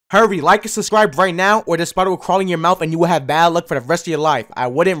Hurry, like and subscribe right now, or the spider will crawl in your mouth and you will have bad luck for the rest of your life. I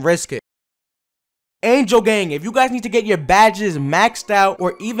wouldn't risk it. Angel Gang, if you guys need to get your badges maxed out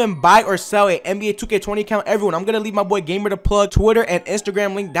or even buy or sell a NBA 2K20 account, everyone, I'm gonna leave my boy GAMERTHEPLUG Twitter and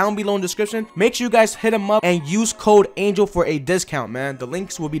Instagram link down below in the description. Make sure you guys hit him up and use code ANGEL for a discount, man. The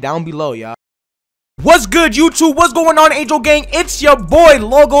links will be down below, y'all. What's good, YouTube? What's going on, Angel Gang? It's your boy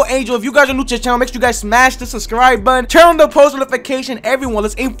Logo Angel. If you guys are new to the channel, make sure you guys smash the subscribe button, turn on the post notification. Everyone,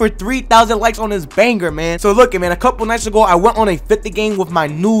 let's aim for 3,000 likes on this banger, man. So look it, man, a couple nights ago I went on a 50 game with my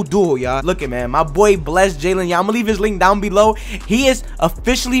new duo, y'all. Look it, man, my boy Blessed Jalen, y'all. I'm gonna leave his link down below. He is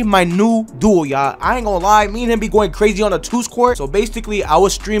officially my new duo, y'all. I ain't gonna lie, me and him be going crazy on a 2's court. So basically I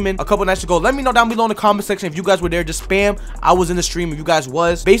was streaming a couple nights ago. Let me know down below in the comment section if you guys were there. Just spam I was in the stream if you guys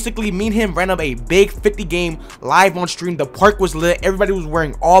was. Basically me and him ran up a big 50 game live on stream. The park was lit. Everybody was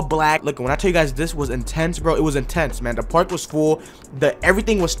wearing all black. Look, when I tell you guys this was intense, bro, it was intense, man. The park was full.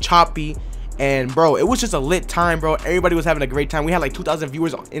 Everything was choppy. And bro, it was just a lit time, bro. Everybody was having a great time. We had like 2,000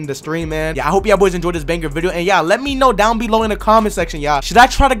 viewers in the stream, man. Yeah, I hope y'all boys enjoyed this banger video. And yeah, let me know down below in the comment section, y'all. Should I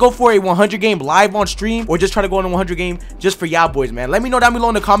try to go for a 100 game live on stream or just try to go on a 100 game just for y'all boys, man? Let me know down below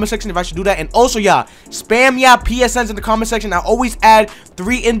in the comment section if I should do that. And also, y'all, spam y'all PSNs in the comment section. I always add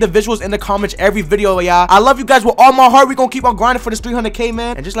 3 individuals in the comments every video, y'all. I love you guys with all my heart. We gonna keep on grinding for this 300K,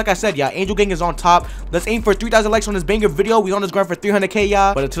 man. And just like I said, y'all, Angel Gang is on top. Let's aim for 3,000 likes on this banger video. We on this grind for 300K,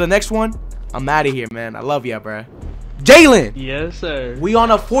 y'all. But until the next one, I'm out of here, man. I love ya, bruh. Jalen! Yes, sir. We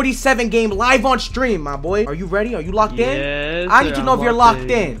on a 47 game live on stream, my boy. Are you ready? Are you locked in? Yes, I need to know if you're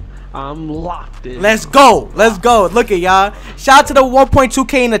locked in. I'm locked in. Let's go. Let's go. Look at y'all. Shout out to the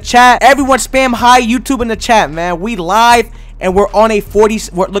 1.2K in the chat. Everyone spam hi YouTube in the chat, man. We live and we're on a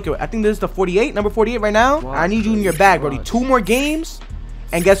 40. Look at, I think this is the 48, number 48 right now. I need you in your bag, buddy. 2 more games.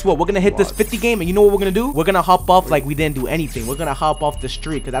 And guess what? We're going to hit this 50 game. And you know what we're going to do? We're going to hop off like we didn't do anything. We're going to hop off the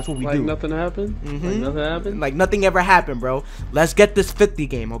street because that's what we do. Like nothing happened? Like nothing happened? Like nothing ever happened, bro. Let's get this 50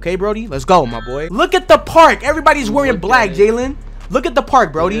 game. Okay, Brody? Let's go, my boy. Look at the park. Everybody's wearing black, Jalen. Look at the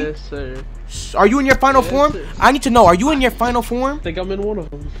park, Brody. Yes, sir. Are you in your final form? Sir. I need to know. Are you in your final form? I think I'm in one of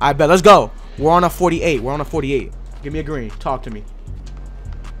them. I bet. Let's go. We're on a 48. We're on a 48. Give me a green. Talk to me.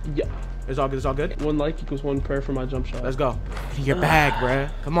 Yeah. It's all good. It's all good. 1 like equals 1 prayer for my jump shot. Let's go. Your bag,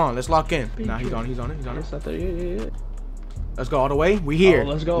 bruh. Come on. Let's lock in. Nah, he's on it. He's on it. He's on it. It's not there. Yeah. Let's go all the way. We here. Oh,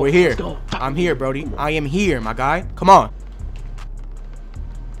 let's go. We're here. Let's go. I'm here, Brody. I am here, my guy. Come on.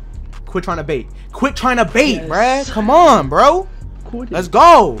 Quit trying to bait. Quit trying to bait, bruh. Come on, bro. Let's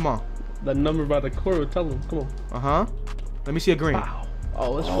go. Come on. The number by the core would tell him. Come on. Let me see a green. Wow.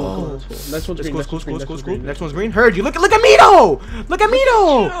 Oh, that's full. Come on, that's full. Next one's green. Next one's green. Heard you. Look at me though. Look at me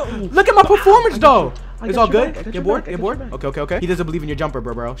though. Look at my performance though. It's all good. Get bored. Get bored. Okay. He doesn't believe in your jumper,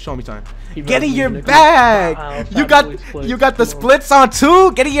 bro. Show me time. Get in your bag. You got the splits on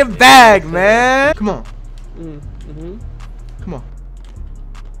too. Get in your bag, man. Come on. Come on.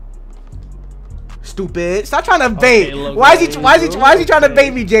 Stupid. Stop trying to bait. Why is he trying to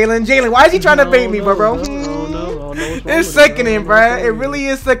bait me, Jalen? Jalen, why is he trying to bait me, bro? It's sickening, bro. It really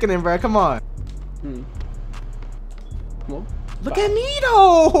is sickening, bro. Come on. Look at me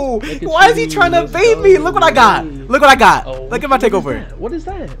though. Why is he trying to bait me? Look what I got. Look what I got. Look at my takeover. What is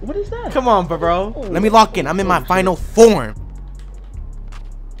that? What is that? Come on, bro. Let me lock in. I'm in my final form.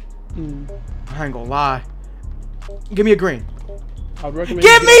 I ain't gonna lie. Give me a green.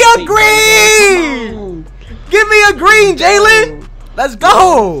 Give me a green! Give me a green, Jalen! Let's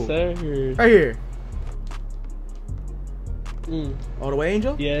go! Right here. All the way,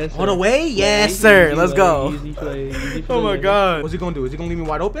 Angel? Yes. All the way? Yes, sir. Let's go. Easy play. Oh my god. What's he gonna do? Is he gonna leave me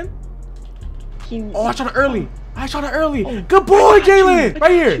wide open? Oh, I shot it early. Good boy, Jalen!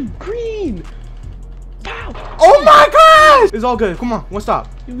 Right here. Green. Oh my gosh! It's all good. Come on. One stop.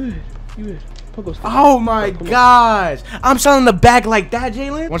 You good. Oh my gosh! I'm selling the bag like that,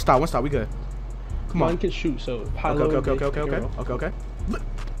 Jalen. One stop. We good. Come on. Mine can shoot, so Okay. Look,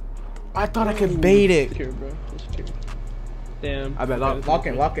 I thought I could bait it. Secure, bro. Secure. Damn. I bet. Lock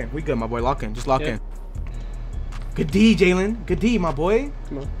in. We good, my boy. Lock in. Just lock in. Good D, Jalen. Good D, my boy.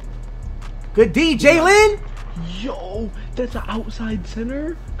 Come on. Good D, Jalen. Yo, that's an outside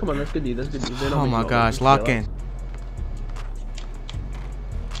center. Come on, that's good D. Oh my gosh, lock in.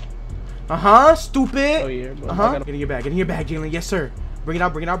 Stupid. Oh yeah, Get in your bag, Jalen. Yes, sir. Bring it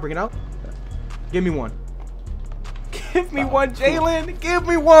out. Give me one. Give me one, Jalen. Give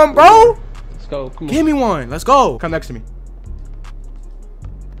me one, bro. Let's go. Come on. Give me one. Let's go. Come next to me.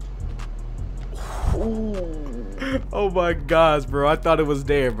 Oh my gosh, bro. I thought it was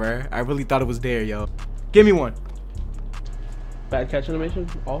there, bro. I really thought it was there, yo. Give me one. Bad catch animation.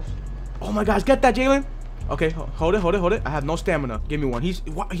 Off. Oh my gosh. Get that, Jalen. Okay, hold it. I have no stamina. Give me one.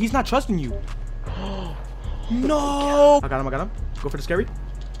 He's not trusting you. No. I got him. Go for the scary.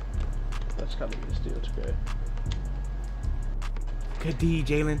 That's gotta be the steal. It's okay. Good D,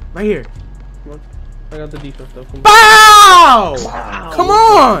 Jalen. Right here. Come on. I got the defense though. Bow! Wow.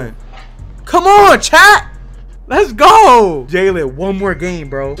 Come on, chat. Let's go. Jalen, one more game,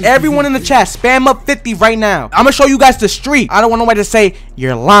 bro. Everyone in the chat, spam up 50 right now. I'm gonna show you guys the streak. I don't want nobody to say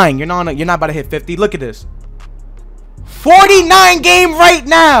you're lying. You're not about to hit 50. Look at this. 49 game right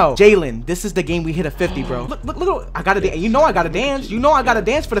now. Jalen, this is the game we hit a 50, bro. Look. I gotta dance. You know I gotta dance. You know I gotta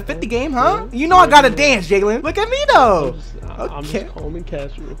dance for the 50 game, huh? You know I gotta dance, Jalen. Look at me, though. I'm just calm and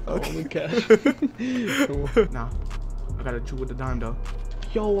casual. Nah, I gotta chew with the dime, though.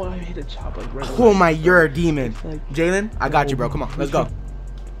 Yo, I hit a chop like right. Oh my, you're a demon. Jalen, I got you, bro. Come on, let's go.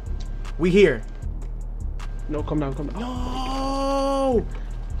 We here. No, come down. No.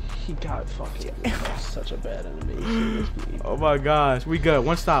 He got fucking such a bad animation. Oh my gosh, we good.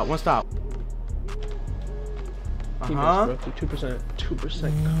 One stop. He missed, bro.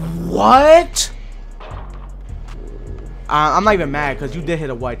 2%. What? I'm not even mad because you did hit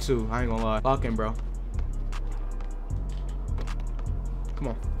a white too. I ain't gonna lie. Lock in, bro. Come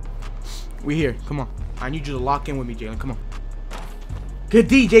on. We here. Come on. I need you to lock in with me, Jalen. Come on. Good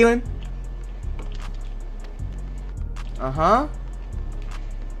D, Jalen.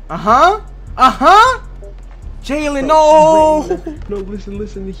 Jalen, no. No,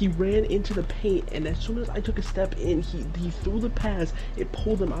 listen. He ran into the paint, and as soon as I took a step in, he threw the pass. It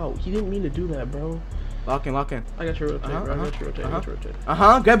pulled him out. He didn't mean to do that, bro. Lock in. I got your rotate, bro. I got your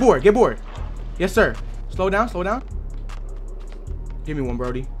rotate. Get board. Yes, sir. Slow down. Give me one,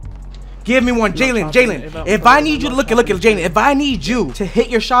 Brody. Give me one, Jalen. If I need you to look at Jalen. If I need you to hit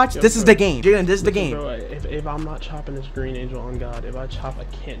your shots, this is the game, Jalen. This is the game. Bro, if I'm not chopping this green angel on God, if I chop, I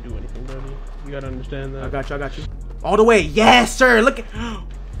can't do anything, Brody. You gotta understand that. I got you. All the way, yes, sir. Look at,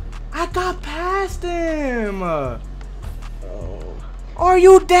 I got past him. Are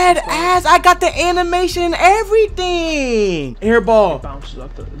you dead ass? I got the animation, everything. Air ball. It bounces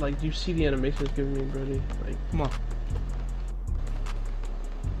up the, like, do you see the animation it's giving me, Brody? Like, come on.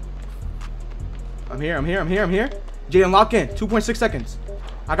 I'm here. Jalen, lock in. 2.6 seconds.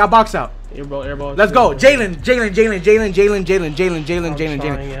 I got box out. Air ball. Let's go. Jalen.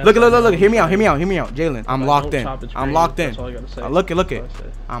 Look. Hear me out. Jalen, I'm locked in. That's all I gotta say. Look it.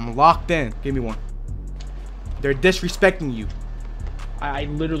 I'm locked in. Give me one. They're disrespecting you. I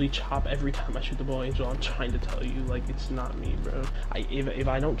literally chop every time I shoot the ball, Angel. I'm trying to tell you, like, it's not me, bro. If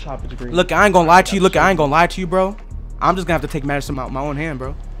I don't chop, it's green. Look, I ain't gonna lie to you. I ain't gonna lie to you, bro. I'm just gonna have to take matters in my own hand,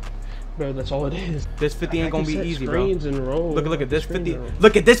 bro. Bro, that's all it is. This 50 ain't gonna be easy, bro. Look at this 50.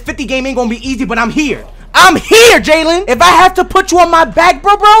 Look at this 50 game ain't gonna be easy, but I'm here. I'm here, Jalen. If I have to put you on my back,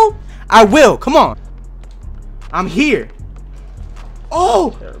 bro, I will. Come on. I'm here.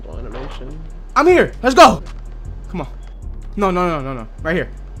 Oh. Terrible animation. I'm here. Let's go. Come on. No. Right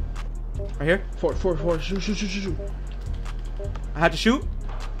here. Four. Shoot. I had to shoot.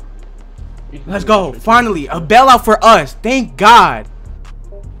 Let's go. Finally, a bailout for us. Thank God.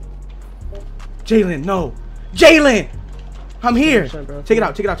 Jalen, no. Jalen! I'm here. Take it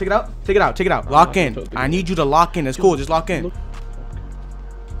out. Lock in. I need you to lock in. It's cool. Just lock in.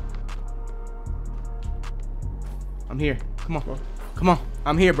 I'm here. Come on.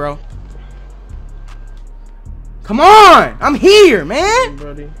 I'm here, bro. Come on. I'm here,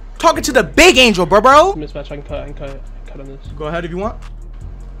 man. Talking to the big angel, bro. Mismatch. I can cut on this. Go ahead if you want.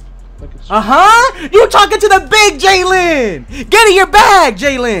 You talking to the big Jalen. Get in your bag,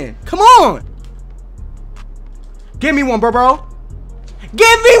 Jalen. Come on. Give me one, bro.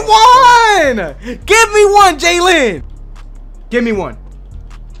 Give me one, Jalen. Give me one.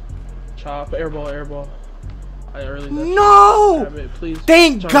 Chop, air ball. I really no. Please.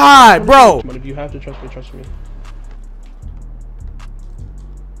 Thank God, bro. But if you have to trust me.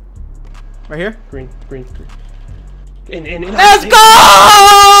 Right here. Green. Let's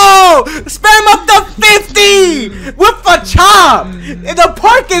go! Spam up the 50 with a chop. The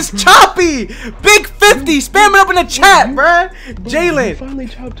park is choppy. Big 50. Spam it up in the chat, bruh. Jalen. You finally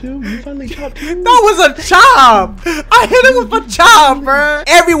chopped too. That was a chop. I hit him with a chop, bruh.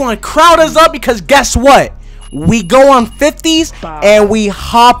 Everyone, crowd us up because guess what? We go on 50s and we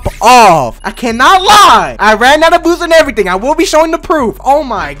hop off. I cannot lie. I ran out of boost and everything. I will be showing the proof. Oh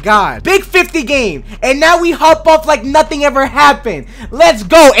my God. Big 50 game. And now we hop off like nothing ever happened. Let's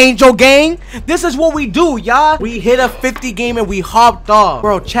go, Angel Gang. This is what we do, y'all. We hit a 50 game and we hopped off.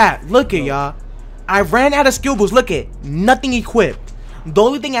 Bro, chat, look at y'all. I ran out of skill boost. Look at nothing equipped. The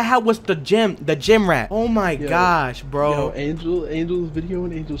only thing I had was the gym rat. Oh my gosh, bro. Yo, Angel's video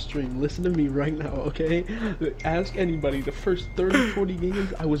and Angel's stream. Listen to me right now, okay? Ask anybody. The first 30, 40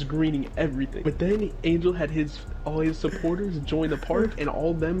 games, I was greening everything. But then Angel had all his supporters join the park, and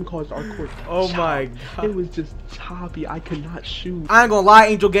all of them caused our court. Oh my god. It was just choppy. I could not shoot. I ain't gonna lie,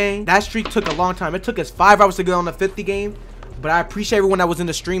 Angel Gang. That streak took a long time. It took us 5 hours to get on the 50 game. But I appreciate everyone that was in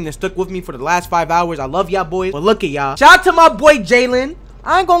the stream that stuck with me for the last 5 hours. I love y'all boys. But look at y'all. Shout out to my boy Jalen.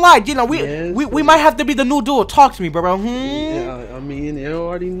 I ain't gonna lie, you know, we might have to be the new duo. Talk to me, bro. Yeah, I mean, you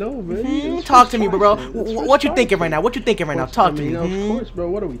already know, man. Talk to me, bro. What you thinking right now? What you thinking right now? Talk to me. Of course, bro.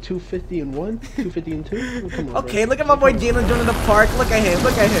 What are we, 250 and 1? 250 and 2? Come on, okay, look at my boy Jalen joining the park. Look at him.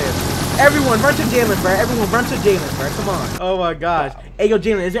 Look at him. Everyone, run to Jalen, bro. Everyone, run to Jalen, bro. Come on. Oh my gosh. Hey, yo,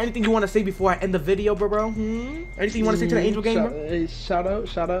 Jalen, is there anything you want to say before I end the video, bro? Anything you want to say to the Angel Gang, bro? Hey, shout out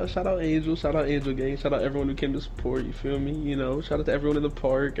Angel. Shout out Angel Gang. Shout out everyone who came to support. You feel me? You know, shout out to everyone in the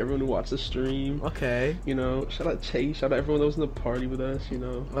park. Everyone who watched the stream. Okay. You know, shout out Chase. Shout out everyone that was in the party with us. You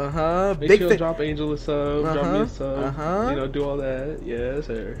know. Make sure to drop Angel a sub. Drop me a sub. You know, do all that. Yes,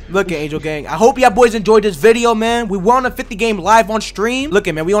 sir. Look at Angel Gang. I hope y'all boys enjoyed this video, man. We were on a 50 game live on stream. Look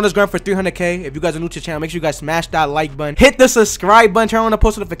at, man, we on this grind for 300K. If you guys are new to the channel, make sure you guys smash that like button, hit the subscribe button, turn on the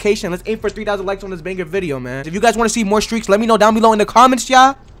post notification. Let's aim for 3,000 likes on this banger video, man. If you guys want to see more streaks, let me know down below in the comments,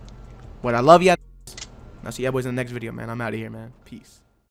 y'all. But I love y'all. I'll see y'all boys in the next video, man. I'm out of here, man. Peace.